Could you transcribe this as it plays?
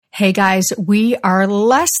Hey guys, we are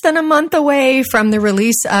less than a month away from the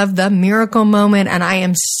release of The Miracle Moment, and I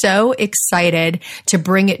am so excited to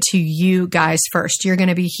bring it to you guys first. You're going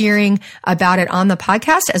to be hearing about it on the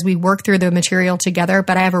podcast as we work through the material together,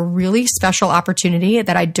 but I have a really special opportunity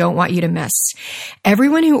that I don't want you to miss.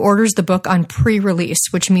 Everyone who orders the book on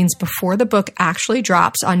pre-release, which means before the book actually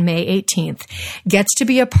drops on May 18th, gets to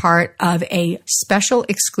be a part of a special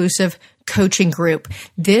exclusive coaching group.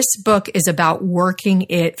 This book is about working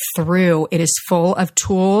it through. It is full of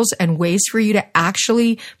tools and ways for you to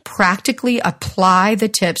actually practically apply the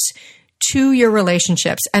tips to your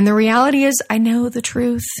relationships. And the reality is, I know the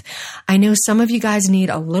truth. I know some of you guys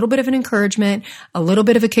need a little bit of an encouragement, a little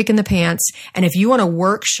bit of a kick in the pants. And if you want to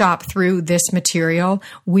workshop through this material,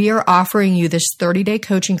 we are offering you this 30-day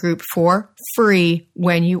coaching group for free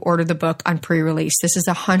when you order the book on pre-release. This is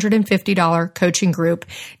a $150 coaching group.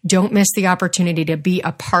 Don't miss the opportunity to be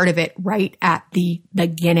a part of it right at the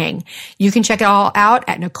beginning. You can check it all out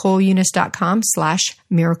at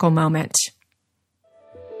NicoleUnice.com/miracle moment.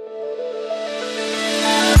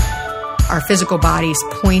 Our physical bodies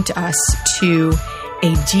point us to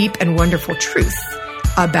a deep and wonderful truth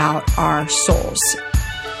about our souls.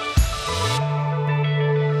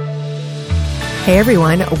 Hey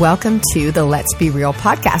everyone, welcome to the Let's Be Real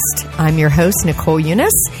podcast. I'm your host, Nicole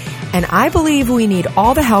Unice, and I believe we need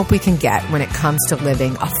all the help we can get when it comes to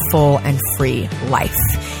living a full and free life.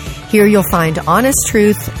 Here you'll find honest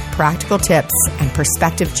truth, practical tips, and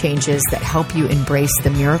perspective changes that help you embrace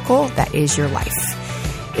the miracle that is your life.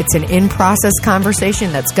 It's an in-process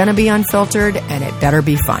conversation that's going to be unfiltered, and it better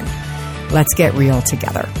be fun. Let's get real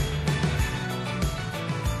together.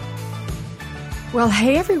 Well,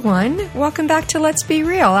 hey everyone. Welcome back to Let's Be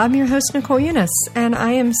Real. I'm your host, Nicole Unice, and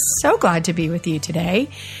I am so glad to be with you today.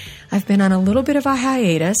 I've been on a little bit of a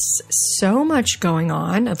hiatus, so much going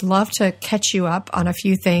on. I'd love to catch you up on a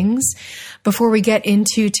few things before we get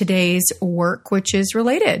into today's work, which is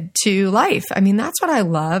related to life. I mean, that's what I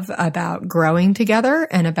love about growing together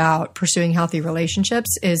and about pursuing healthy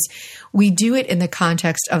relationships is we do it in the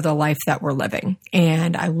context of the life that we're living.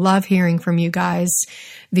 And I love hearing from you guys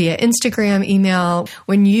via Instagram, email.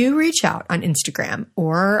 When you reach out on Instagram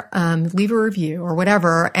or leave a review or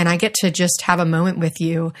whatever, and I get to just have a moment with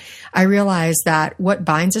you, I realize that what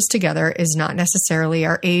binds us together is not necessarily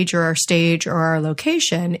our age or our stage or our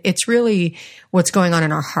location. It's really what's going on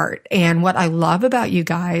in our heart. And what I love about you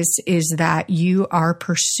guys is that you are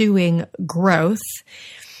pursuing growth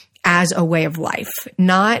as a way of life,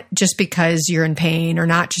 not just because you're in pain or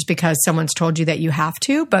not just because someone's told you that you have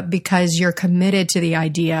to, but because you're committed to the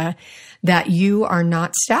idea that you are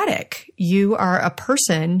not static. You are a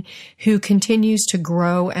person who continues to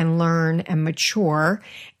grow and learn and mature.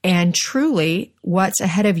 And truly, what's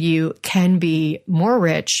ahead of you can be more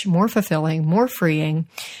rich, more fulfilling, more freeing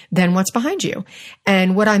than what's behind you.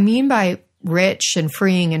 And what I mean by rich and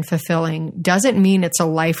freeing and fulfilling doesn't mean it's a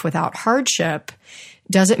life without hardship.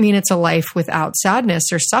 Doesn't mean it's a life without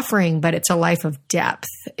sadness or suffering, but it's a life of depth.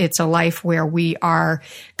 It's a life where we are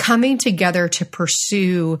coming together to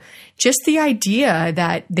pursue just the idea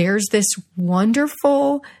that there's this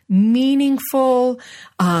wonderful, meaningful,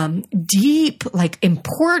 deep,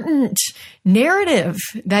 important narrative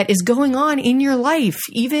that is going on in your life,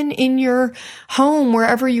 even in your home,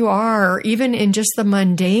 wherever you are, or even in just the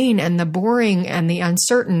mundane and the boring and the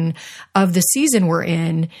uncertain of the season we're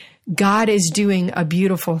in. God is doing a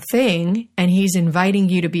beautiful thing and he's inviting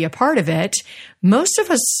you to be a part of it. Most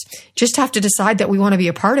of us just have to decide that we want to be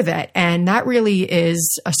a part of it. And that really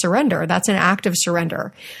is a surrender. That's an act of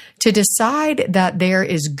surrender. To decide that there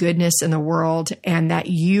is goodness in the world and that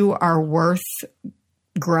you are worth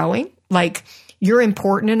growing, like you're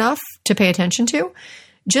important enough to pay attention to,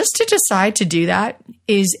 just to decide to do that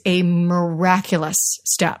is a miraculous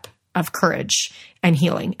step of courage and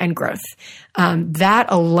healing and growth. That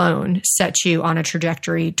alone sets you on a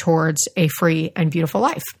trajectory towards a free and beautiful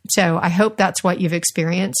life. So I hope that's what you've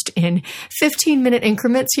experienced in 15-minute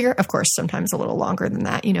increments here. Of course, sometimes a little longer than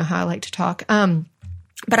that. You know how I like to talk.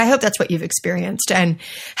 But I hope that's what you've experienced. And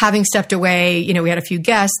having stepped away, we had a few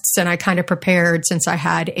guests and I kind of prepared since I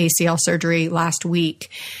had ACL surgery last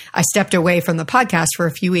week. I stepped away from the podcast for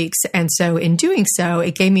a few weeks. And so in doing so,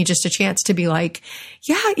 it gave me just a chance to be like,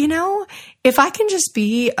 if I can just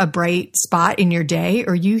be a bright spot in your day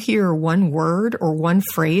or you hear one word or one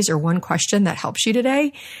phrase or one question that helps you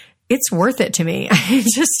today, it's worth it to me.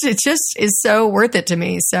 It just is so worth it to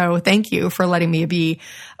me. So thank you for letting me be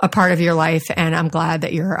a part of your life. And I'm glad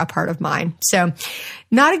that you're a part of mine. So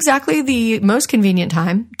not exactly the most convenient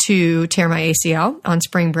time to tear my ACL on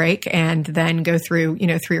spring break and then go through,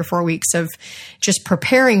 3 or 4 weeks of just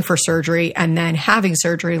preparing for surgery and then having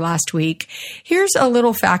surgery last week. Here's a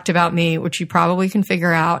little fact about me, which you probably can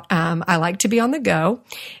figure out. I like to be on the go.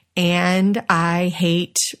 And I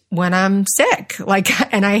hate when I'm sick,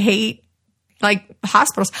 and I hate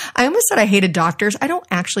hospitals. I almost said I hated doctors. I don't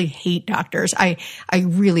actually hate doctors. I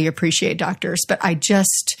really appreciate doctors, but I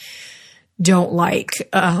just don't like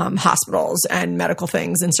hospitals and medical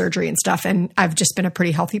things and surgery and stuff. And I've just been a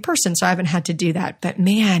pretty healthy person, so I haven't had to do that. But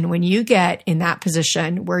man, when you get in that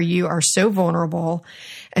position where you are so vulnerable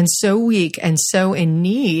and so weak and so in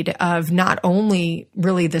need of not only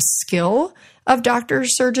really the skill of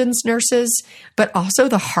doctors, surgeons, nurses, but also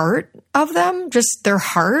the heart of them, just their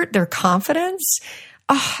heart, their confidence.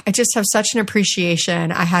 Oh, I just have such an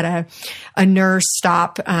appreciation. I had a nurse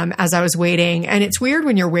stop as I was waiting. And it's weird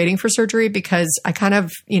when you're waiting for surgery because I kind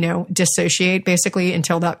of, dissociate basically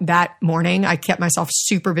until that morning. I kept myself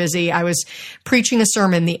super busy. I was preaching a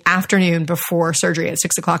sermon the afternoon before surgery at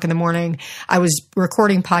 6 o'clock in the morning. I was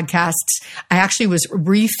recording podcasts. I actually was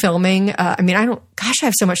refilming. I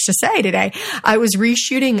have so much to say today. I was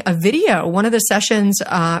reshooting a video. One of the sessions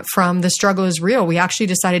from The Struggle is Real, we actually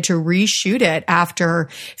decided to reshoot it after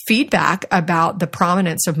feedback about the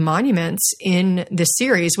prominence of monuments in this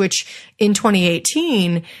series, which in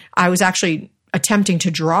 2018, I was actually attempting to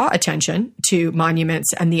draw attention to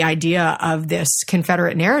monuments and the idea of this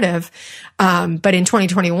Confederate narrative. But in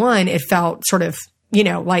 2021, it felt sort of,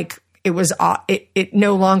 like it was, it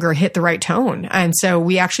no longer hit the right tone. And so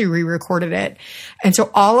we actually re-recorded it. And so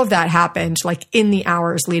all of that happened in the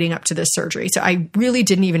hours leading up to this surgery. So I really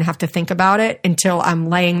didn't even have to think about it until I'm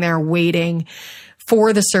laying there waiting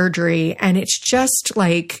for the surgery. And it's just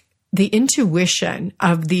the intuition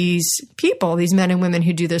of these people, these men and women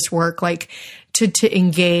who do this work, to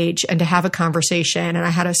engage and to have a conversation. And I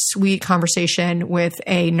had a sweet conversation with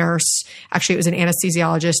a nurse. Actually, it was an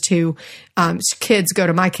anesthesiologist who kids go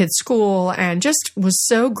to my kids' school, and just was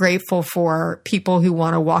so grateful for people who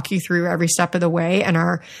want to walk you through every step of the way and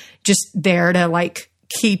are just there to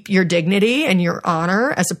keep your dignity and your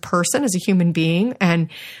honor as a person, as a human being. And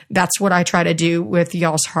that's what I try to do with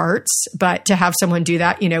y'all's hearts. But to have someone do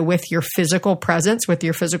that, with your physical presence, with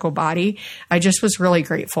your physical body, I just was really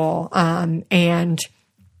grateful. And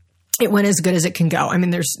it went as good as it can go. I mean,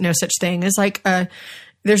 there's no such thing as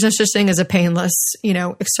there's no such thing as a painless,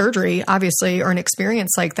 surgery, obviously, or an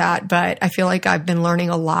experience like that. But I feel like I've been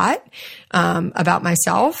learning a lot about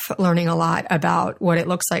myself, learning a lot about what it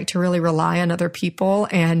looks like to really rely on other people.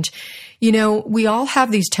 And, we all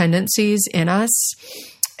have these tendencies in us.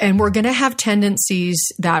 And we're going to have tendencies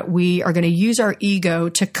that we are going to use our ego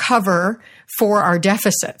to cover for our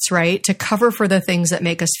deficits, right? To cover for the things that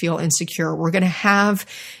make us feel insecure. We're going to have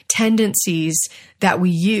tendencies that we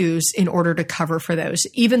use in order to cover for those.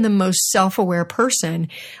 Even the most self-aware person,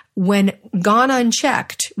 when gone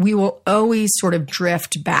unchecked, we will always sort of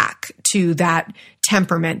drift back to that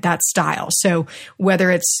temperament, that style. So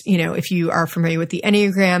whether it's, if you are familiar with the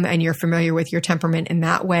Enneagram and you're familiar with your temperament in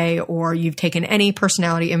that way, or you've taken any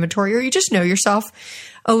personality inventory, or you just know yourself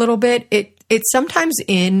a little bit, it's sometimes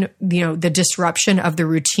in, the disruption of the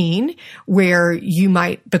routine where you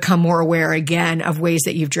might become more aware again of ways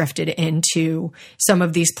that you've drifted into some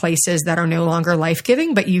of these places that are no longer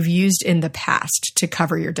life-giving, but you've used in the past to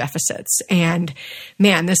cover your deficits. And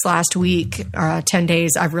man, this last week, 10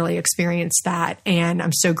 days, I've really experienced that. And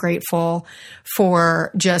I'm so grateful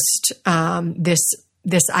for just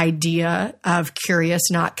this idea of curious,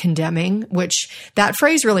 not condemning, which that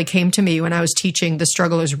phrase really came to me when I was teaching The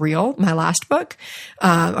Struggle is Real, my last book,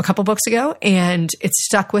 a couple books ago. And it's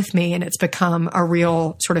stuck with me, and it's become a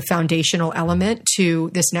real sort of foundational element to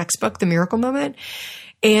this next book, The Miracle Moment.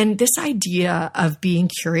 And this idea of being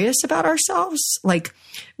curious about ourselves,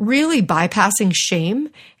 really bypassing shame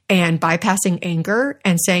and bypassing anger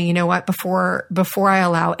and saying, you know what, before I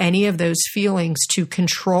allow any of those feelings to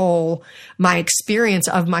control my experience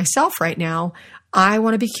of myself right now, I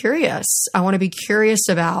want to be curious. I want to be curious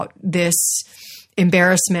about this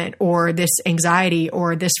embarrassment or this anxiety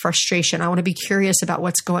or this frustration. I want to be curious about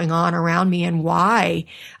what's going on around me and why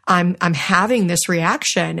I'm having this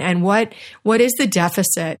reaction. And what is the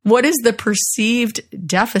deficit? What is the perceived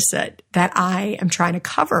deficit that I am trying to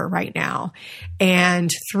cover right now? And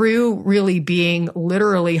through really being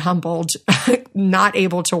literally humbled, not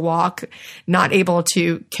able to walk, not able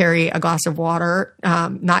to carry a glass of water,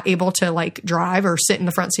 not able to like drive or sit in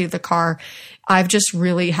the front seat of the car, I've just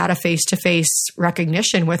really had a face-to-face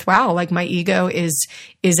recognition with, wow, like my ego is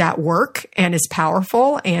at work and is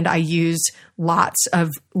powerful. And I use lots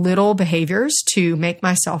of little behaviors to make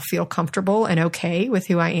myself feel comfortable and okay with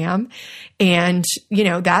who I am. And,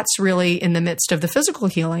 that's really in the midst of the physical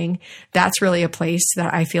healing. That's really a place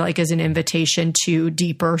that I feel like is an invitation to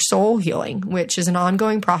deeper soul healing, which is an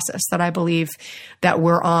ongoing process that I believe that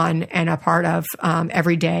we're on and a part of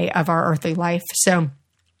every day of our earthly life. So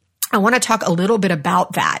I want to talk a little bit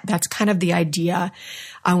about that. That's kind of the idea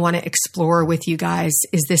I want to explore with you guys,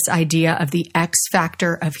 is this idea of the X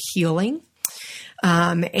factor of healing.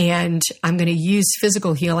 And I'm going to use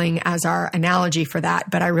physical healing as our analogy for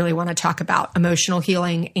that, but I really want to talk about emotional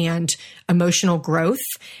healing and emotional growth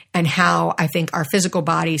and how I think our physical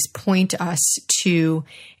bodies point us to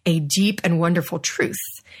a deep and wonderful truth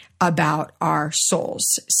about our souls.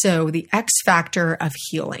 So the X factor of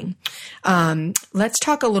healing. Let's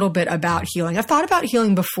talk a little bit about healing. I've thought about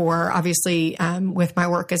healing before. Obviously, with my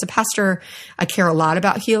work as a pastor, I care a lot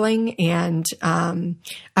about healing, and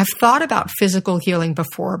I've thought about physical healing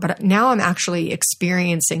before, but now I'm actually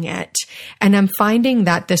experiencing it, and I'm finding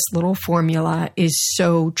that this little formula is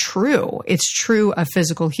so true. It's true of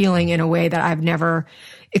physical healing in a way that I've never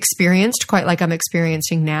experienced quite like I'm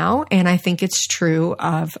experiencing now. And I think it's true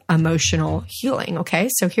of emotional healing. Okay.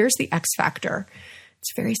 So here's the X factor.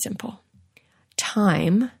 It's very simple.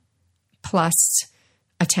 Time plus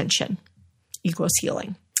attention equals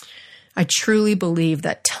healing. I truly believe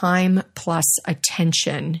that time plus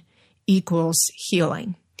attention equals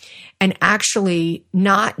healing. And actually,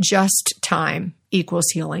 not just time equals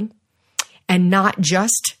healing, and not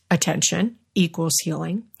just attention equals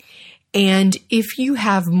healing. And if you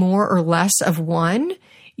have more or less of one,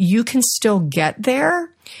 you can still get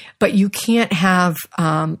there, but you can't have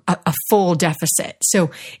a full deficit.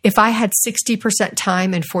 So if I had 60%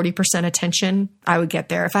 time and 40% attention, I would get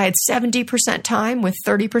there. If I had 70% time with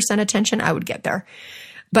 30% attention, I would get there.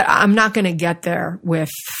 But I'm not going to get there with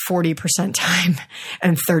 40% time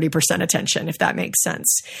and 30% attention, if that makes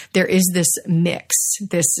sense. There is this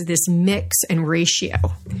mix and ratio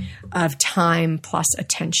of time plus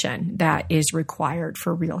attention that is required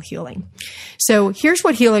for real healing. So here's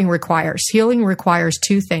what healing requires. Healing requires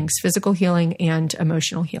two things: physical healing and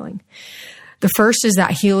emotional healing. The first is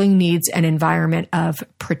that healing needs an environment of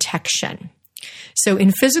protection. So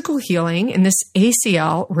in physical healing, in this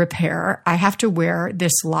ACL repair, I have to wear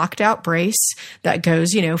this locked out brace that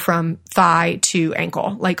goes, from thigh to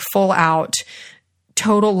ankle, like full out,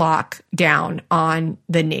 total lock down on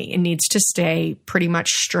the knee. It needs to stay pretty much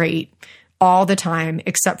straight all the time,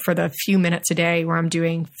 except for the few minutes a day where I'm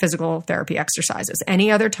doing physical therapy exercises. Any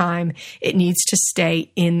other time, it needs to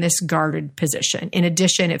stay in this guarded position. In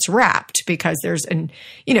addition, it's wrapped because there's an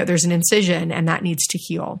incision and that needs to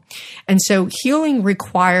heal. And so healing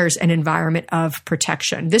requires an environment of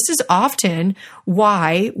protection. This is often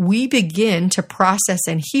why we begin to process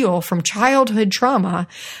and heal from childhood trauma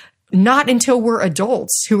not until we're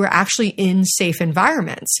adults who are actually in safe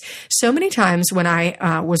environments. So many times when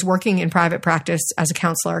I was working in private practice as a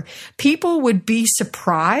counselor, people would be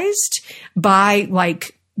surprised by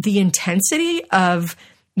the intensity of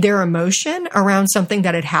their emotion around something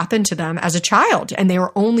that had happened to them as a child, and they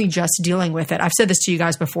were only just dealing with it. I've said this to you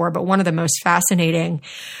guys before, but one of the most fascinating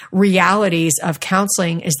realities of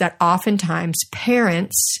counseling is that oftentimes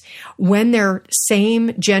parents, when their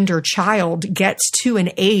same gender child gets to an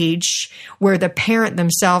age where the parent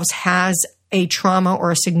themselves has a trauma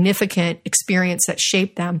or a significant experience that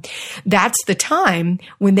shaped them, that's the time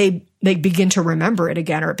when they begin to remember it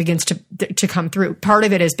again, or it begins to come through. Part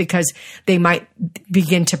of it is because they might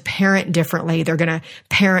begin to parent differently. They're going to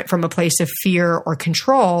parent from a place of fear or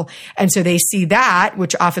control. And so they see that,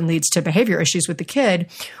 which often leads to behavior issues with the kid.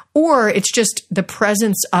 Or it's just the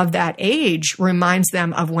presence of that age reminds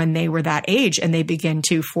them of when they were that age, and they begin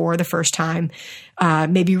to, for the first time,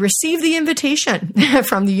 maybe receive the invitation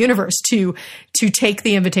from the universe to take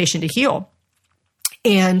the invitation to heal.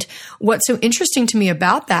 And what's so interesting to me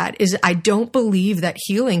about that is I don't believe that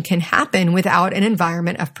healing can happen without an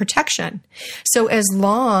environment of protection. So as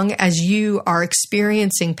long as you are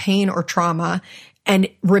experiencing pain or trauma and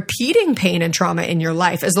repeating pain and trauma in your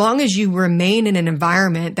life, as long as you remain in an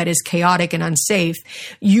environment that is chaotic and unsafe,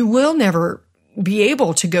 you will never be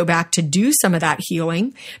able to go back to do some of that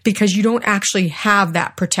healing because you don't actually have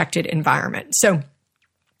that protected environment. So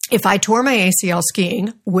if I tore my ACL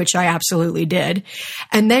skiing, which I absolutely did,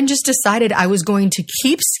 and then just decided I was going to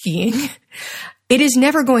keep skiing, it is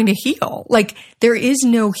never going to heal. Like, there is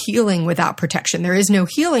no healing without protection. There is no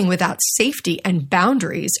healing without safety and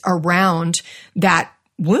boundaries around that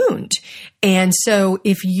wound. And so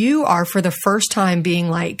if you are for the first time being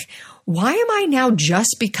like, why am I now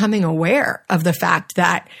just becoming aware of the fact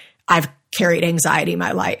that I've carried anxiety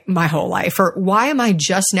my whole life? Or why am I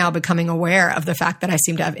just now becoming aware of the fact that I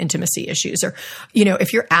seem to have intimacy issues? Or,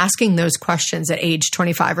 if you're asking those questions at age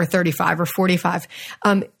 25 or 35 or 45,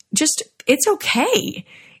 it's okay.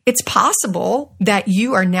 It's possible that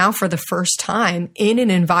you are now for the first time in an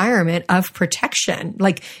environment of protection.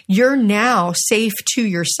 Like, you're now safe to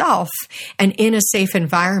yourself and in a safe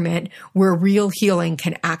environment where real healing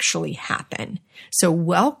can actually happen. So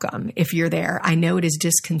welcome if you're there. I know it is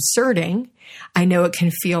disconcerting. I know it can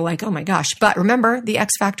feel like, oh my gosh, but remember the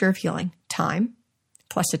X factor of healing: time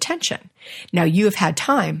plus attention. Now you have had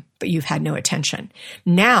time, but you've had no attention.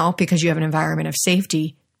 Now, because you have an environment of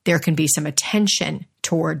safety, there can be some attention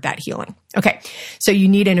toward that healing. Okay. So you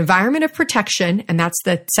need an environment of protection. And that's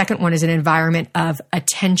the second one, is an environment of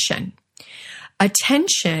attention.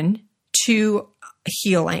 Attention to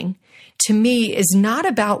healing, to me, is not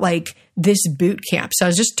about like this boot camp. So I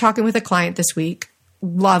was just talking with a client this week,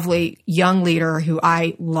 lovely young leader who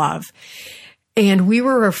I love. And we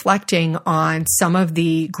were reflecting on some of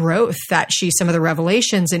the growth some of the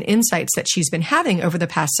revelations and insights that she's been having over the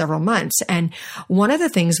past several months. And one of the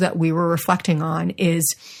things that we were reflecting on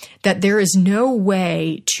is that there is no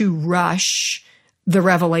way to rush the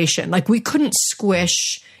revelation. Like, we couldn't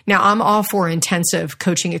squish. Now, I'm all for intensive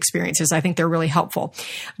coaching experiences. I think they're really helpful.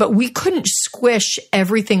 But we couldn't squish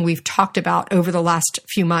everything we've talked about over the last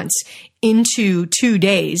few months into 2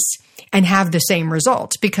 days and have the same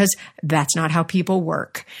result, because that's not how people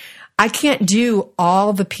work. I can't do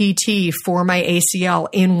all the PT for my ACL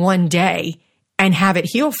in one day and have it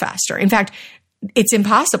heal faster. In fact, it's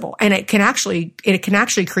impossible. And it can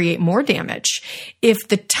actually create more damage. If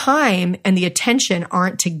the time and the attention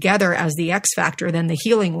aren't together as the X factor, then the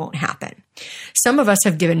healing won't happen. Some of us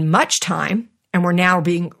have given much time, and we're now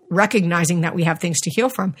recognizing that we have things to heal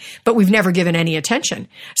from, but we've never given any attention.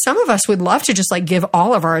 Some of us would love to just give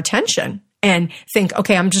all of our attention and think,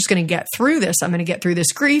 okay, I'm just going to get through this. I'm going to get through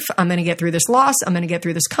this grief. I'm going to get through this loss. I'm going to get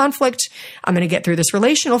through this conflict. I'm going to get through this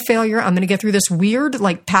relational failure. I'm going to get through this weird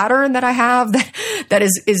pattern that I have that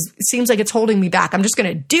seems like it's holding me back. I'm just going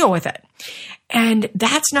to deal with it. And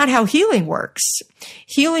that's not how healing works.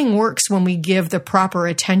 Healing works when we give the proper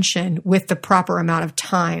attention with the proper amount of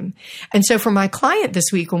time. And so for my client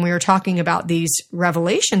this week, when we were talking about these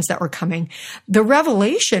revelations that were coming, the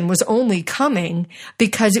revelation was only coming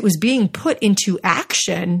because it was being put into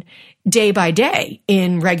action day by day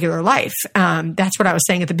in regular life. That's what I was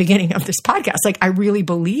saying at the beginning of this podcast. I really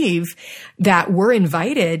believe that we're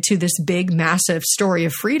invited to this big, massive story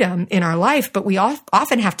of freedom in our life, but we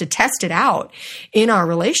often have to test it out in our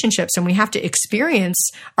relationships, and we have to experience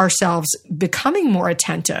ourselves becoming more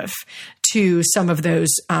attentive to some of those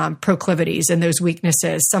proclivities and those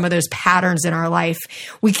weaknesses, some of those patterns in our life.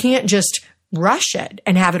 We can't just rush it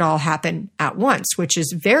and have it all happen at once, which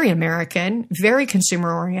is very American, very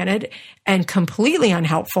consumer oriented, and completely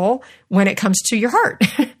unhelpful when it comes to your heart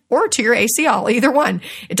or to your ACL, either one.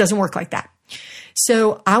 It doesn't work like that.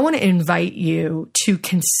 So I want to invite you to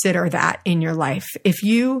consider that in your life. If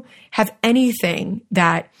you have anything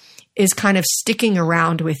that is kind of sticking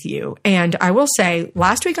around with you. And I will say,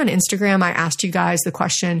 last week on Instagram, I asked you guys the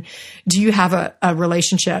question, do you have a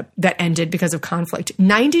relationship that ended because of conflict?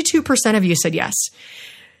 92% of you said yes.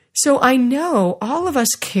 So I know all of us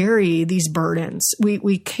carry these burdens.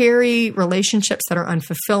 We carry relationships that are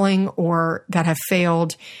unfulfilling or that have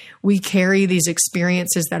failed. We carry these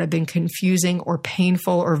experiences that have been confusing or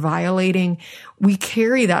painful or violating. We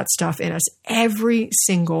carry that stuff in us. Every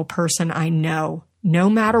single person I know, no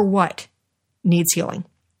matter what, needs healing.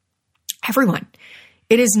 Everyone.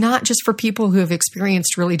 It is not just for people who have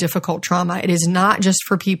experienced really difficult trauma. It is not just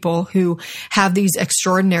for people who have these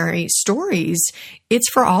extraordinary stories. It's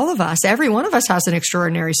for all of us. Every one of us has an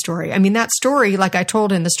extraordinary story. I mean, that story, like I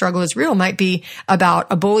told in The Struggle is Real, might be about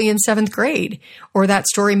a bully in 7th grade, or that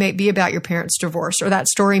story may be about your parents' divorce, or that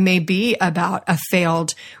story may be about a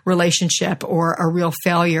failed relationship or a real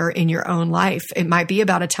failure in your own life. It might be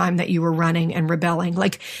about a time that you were running and rebelling.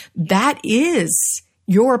 That is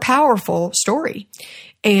your powerful story.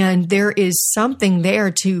 And there is something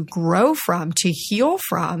there to grow from, to heal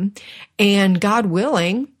from. And God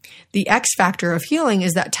willing, the X factor of healing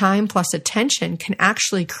is that time plus attention can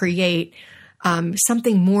actually create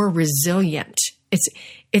something more resilient.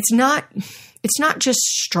 It's not just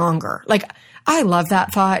stronger. Like, I love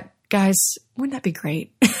that thought. Guys, wouldn't that be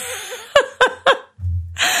great?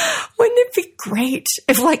 Wouldn't it be great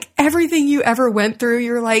if like everything you ever went through,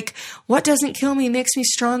 you're like, what doesn't kill me makes me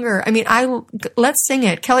stronger? I mean, let's sing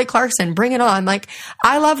it. Kelly Clarkson, bring it on. Like,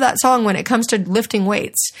 I love that song when it comes to lifting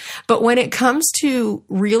weights, but when it comes to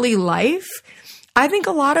really life, I think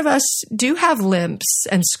a lot of us do have limps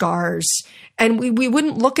and scars, and we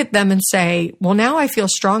wouldn't look at them and say, well, now I feel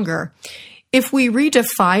stronger. If we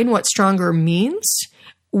redefine what stronger means,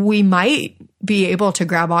 we might be able to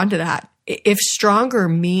grab onto that. If stronger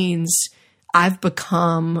means I've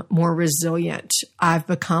become more resilient, I've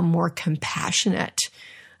become more compassionate,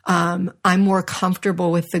 I'm more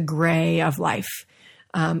comfortable with the gray of life.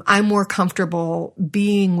 I'm more comfortable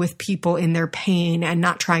being with people in their pain and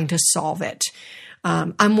not trying to solve it.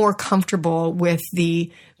 I'm more comfortable with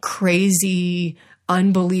the crazy,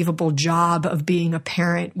 unbelievable job of being a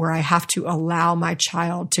parent where I have to allow my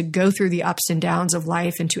child to go through the ups and downs of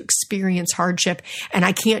life and to experience hardship. And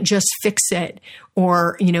I can't just fix it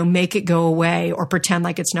or, make it go away or pretend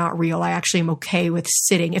like it's not real. I actually am okay with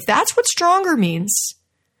sitting. If that's what stronger means,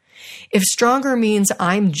 if stronger means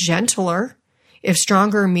I'm gentler, if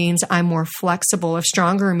stronger means I'm more flexible, if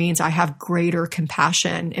stronger means I have greater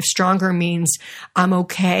compassion, if stronger means I'm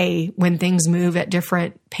okay when things move at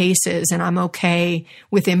different paces and I'm okay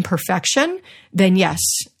with imperfection, then yes,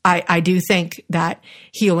 I do think that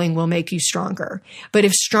healing will make you stronger. But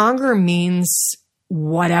if stronger means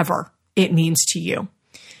whatever it means to you,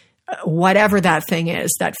 whatever that thing is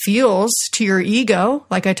that feels to your ego,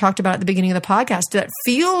 like I talked about at the beginning of the podcast, that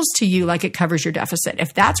feels to you like it covers your deficit.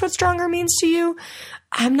 If that's what stronger means to you,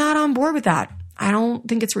 I'm not on board with that. I don't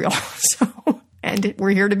think it's real. And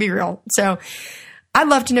we're here to be real. So I'd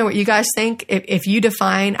love to know what you guys think. If you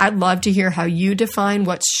define, I'd love to hear how you define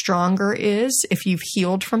what stronger is. If you've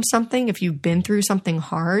healed from something, if you've been through something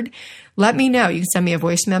hard, let me know. You can send me a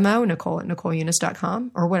voice memo,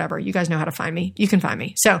 Nicole@NicoleUnice.com or whatever. You guys know how to find me. You can find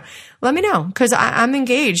me. So let me know because I'm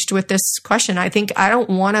engaged with this question. I think I don't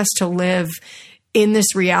want us to live in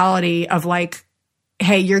this reality of like,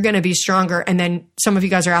 hey, you're going to be stronger. And then some of you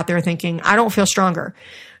guys are out there thinking, I don't feel stronger.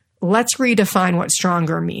 Let's redefine what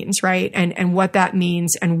stronger means, right? And what that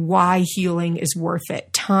means and why healing is worth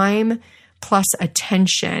it. Time plus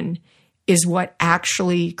attention is what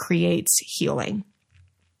actually creates healing.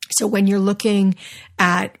 So when you're looking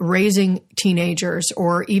at raising teenagers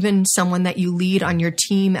or even someone that you lead on your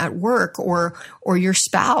team at work or your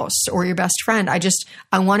spouse or your best friend, I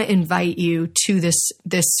want to invite you to this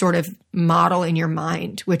sort of model in your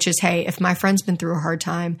mind, which is, hey, if my friend's been through a hard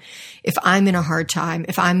time, if I'm in a hard time,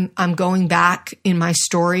 if I'm going back in my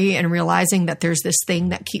story and realizing that there's this thing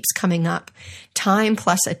that keeps coming up, time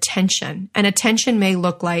plus attention. And attention may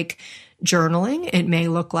look like journaling. It may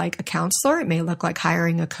look like a counselor. It may look like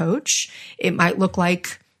hiring a coach. It might look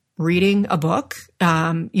like reading a book,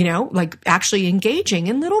 like actually engaging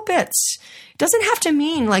in little bits. It doesn't have to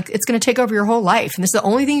mean like it's going to take over your whole life. And this is the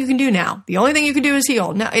only thing you can do now. The only thing you can do is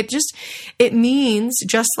heal. No, it means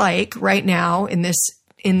just like right now in this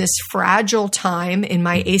fragile time in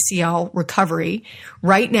my ACL recovery,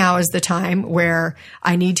 right now is the time where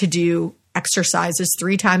I need to do exercises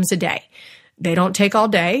 3 times a day. They don't take all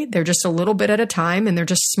day. They're just a little bit at a time, and they're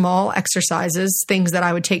just small exercises, things that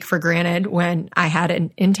I would take for granted when I had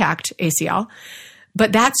an intact ACL.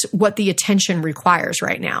 But that's what the attention requires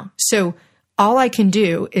right now. So all I can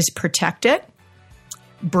do is protect it,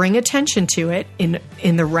 bring attention to it in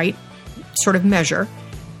the right sort of measure,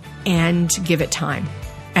 and give it time.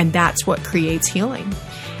 And that's what creates healing.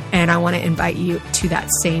 And I want to invite you to that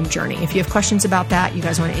same journey. If you have questions about that, you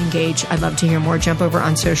guys want to engage, I'd love to hear more. Jump over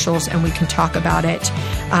on socials and we can talk about it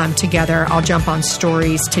together. I'll jump on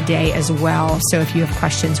stories today as well. So if you have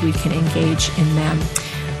questions, we can engage in them.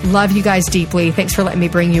 Love you guys deeply. Thanks for letting me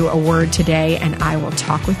bring you a word today, and I will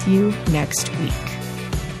talk with you next week.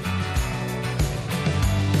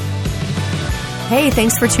 Hey,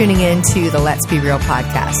 thanks for tuning in to the Let's Be Real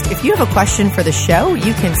podcast. If you have a question for the show,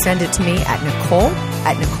 you can send it to me at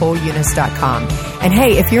Nicole@NicoleUnice.com. And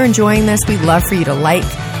hey, if you're enjoying this, we'd love for you to like,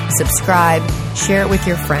 subscribe, share it with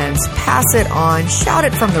your friends, pass it on, shout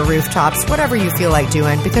it from the rooftops, whatever you feel like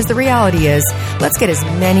doing, because the reality is, let's get as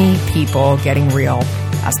many people getting real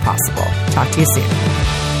as possible. Talk to you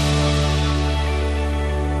soon.